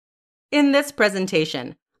In this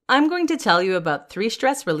presentation, I'm going to tell you about 3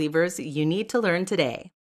 stress relievers you need to learn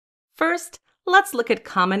today. First, let's look at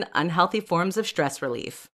common unhealthy forms of stress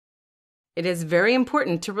relief. It is very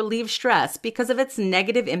important to relieve stress because of its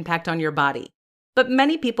negative impact on your body, but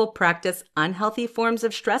many people practice unhealthy forms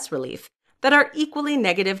of stress relief that are equally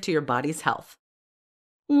negative to your body's health.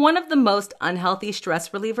 One of the most unhealthy stress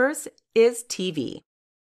relievers is TV.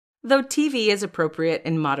 Though TV is appropriate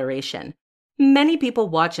in moderation, many people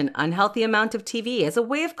watch an unhealthy amount of TV as a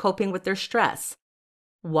way of coping with their stress.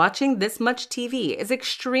 Watching this much TV is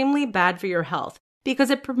extremely bad for your health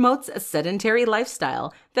because it promotes a sedentary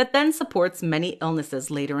lifestyle that then supports many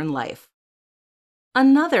illnesses later in life.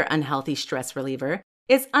 Another unhealthy stress reliever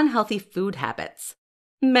is unhealthy food habits.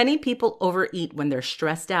 Many people overeat when they're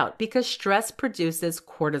stressed out because stress produces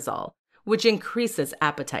cortisol, which increases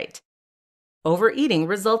appetite. Overeating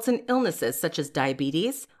results in illnesses such as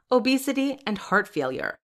diabetes, obesity, and heart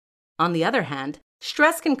failure. On the other hand,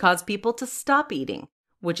 stress can cause people to stop eating,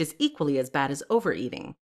 which is equally as bad as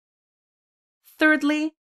overeating.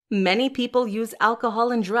 Thirdly, many people use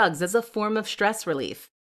alcohol and drugs as a form of stress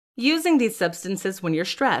relief. Using these substances when you're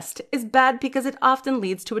stressed is bad because it often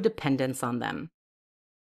leads to a dependence on them.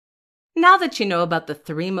 Now that you know about the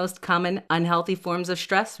 3 most common unhealthy forms of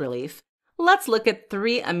stress relief, let's look at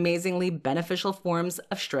 3 amazingly beneficial forms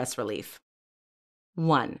of stress relief.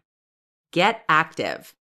 1. Get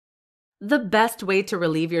active. The best way to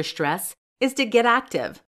relieve your stress is to get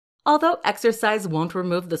active. Although exercise won't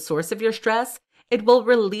remove the source of your stress, it will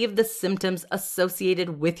relieve the symptoms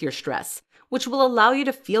associated with your stress, which will allow you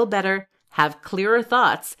to feel better, have clearer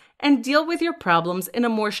thoughts, and deal with your problems in a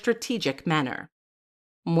more strategic manner.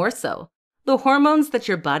 More so, the hormones that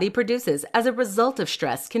your body produces as a result of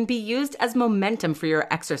stress can be used as momentum for your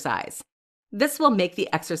exercise. This will make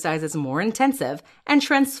the exercises more intensive and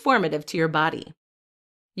transformative to your body.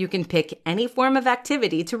 You can pick any form of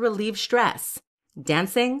activity to relieve stress.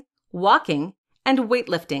 Dancing, walking, and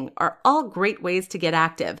weightlifting are all great ways to get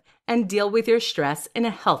active and deal with your stress in a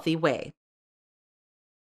healthy way.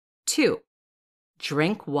 2.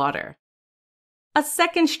 Drink water. A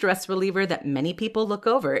second stress reliever that many people look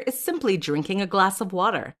over is simply drinking a glass of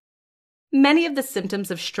water. Many of the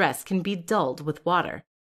symptoms of stress can be dulled with water.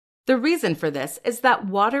 The reason for this is that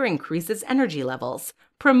water increases energy levels,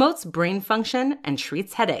 promotes brain function, and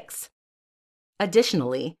treats headaches.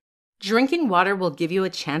 Additionally, drinking water will give you a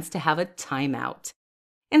chance to have a timeout.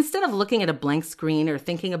 Instead of looking at a blank screen or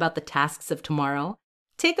thinking about the tasks of tomorrow,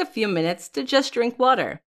 take a few minutes to just drink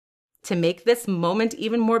water. To make this moment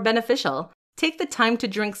even more beneficial, take the time to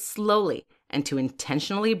drink slowly and to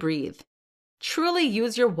intentionally breathe. Truly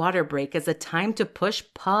use your water break as a time to push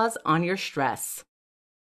pause on your stress.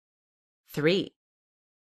 3.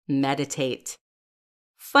 Meditate.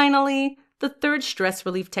 Finally, the third stress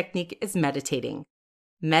relief technique is meditating.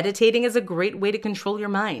 Meditating is a great way to control your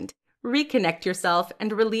mind, reconnect yourself,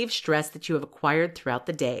 and relieve stress that you have acquired throughout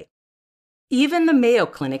the day. Even the Mayo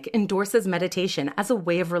Clinic endorses meditation as a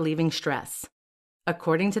way of relieving stress.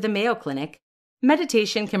 According to the Mayo Clinic,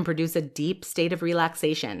 meditation can produce a deep state of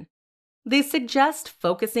relaxation. They suggest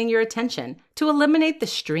focusing your attention to eliminate the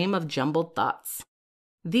stream of jumbled thoughts.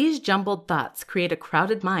 These jumbled thoughts create a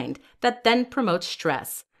crowded mind that then promotes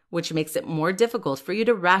stress, which makes it more difficult for you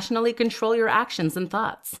to rationally control your actions and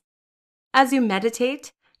thoughts. As you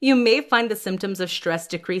meditate, you may find the symptoms of stress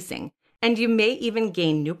decreasing, and you may even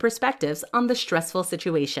gain new perspectives on the stressful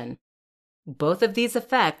situation. Both of these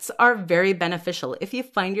effects are very beneficial if you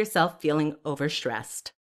find yourself feeling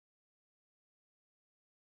overstressed.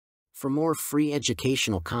 For more free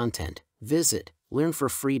educational content, visit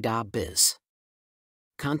learnforfree.biz.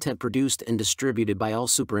 Content produced and distributed by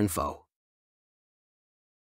AllSuperInfo.